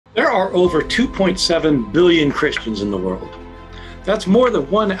There are over 2.7 billion Christians in the world. That's more than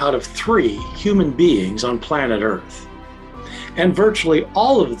 1 out of 3 human beings on planet Earth. And virtually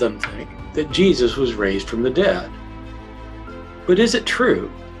all of them think that Jesus was raised from the dead. But is it true?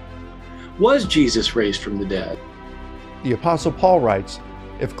 Was Jesus raised from the dead? The Apostle Paul writes,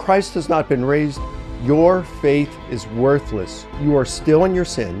 "If Christ has not been raised, your faith is worthless. You are still in your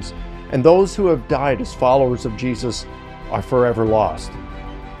sins, and those who have died as followers of Jesus are forever lost."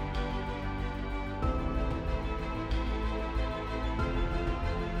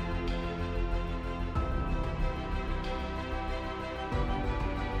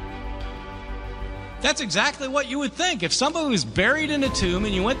 That's exactly what you would think. If somebody was buried in a tomb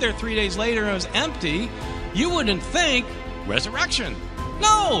and you went there 3 days later and it was empty, you wouldn't think resurrection.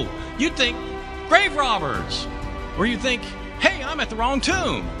 No, you'd think grave robbers. Or you'd think, hey, I'm at the wrong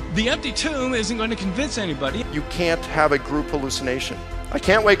tomb. The empty tomb isn't going to convince anybody. You can't have a group hallucination. I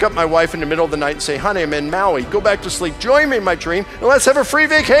can't wake up my wife in the middle of the night and say, honey, I'm in Maui. Go back to sleep. Join me in my dream and let's have a free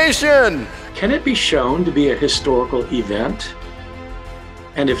vacation. Can it be shown to be a historical event?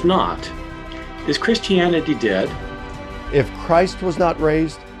 And if not, is Christianity dead? If Christ was not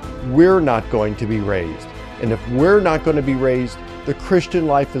raised, we're not going to be raised. And if we're not going to be raised, the Christian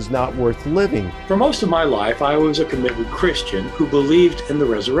life is not worth living. For most of my life, I was a committed Christian who believed in the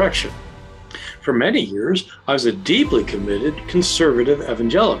resurrection. For many years, I was a deeply committed conservative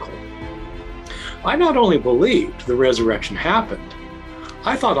evangelical. I not only believed the resurrection happened,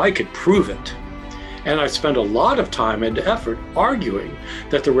 I thought I could prove it. And I spent a lot of time and effort arguing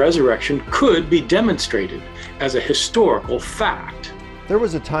that the resurrection could be demonstrated as a historical fact. There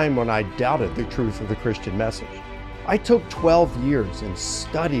was a time when I doubted the truth of the Christian message. I took 12 years and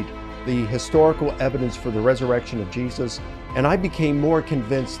studied the historical evidence for the resurrection of Jesus, and I became more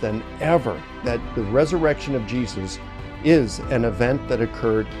convinced than ever that the resurrection of Jesus is an event that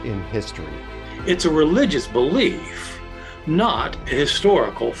occurred in history. It's a religious belief, not a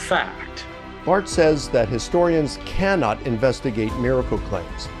historical fact. Bart says that historians cannot investigate miracle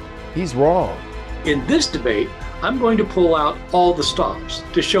claims. He's wrong. In this debate, I'm going to pull out all the stops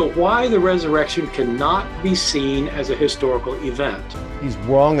to show why the resurrection cannot be seen as a historical event. He's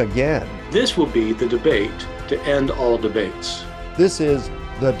wrong again. This will be the debate to end all debates. This is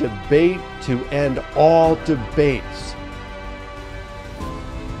the debate to end all debates.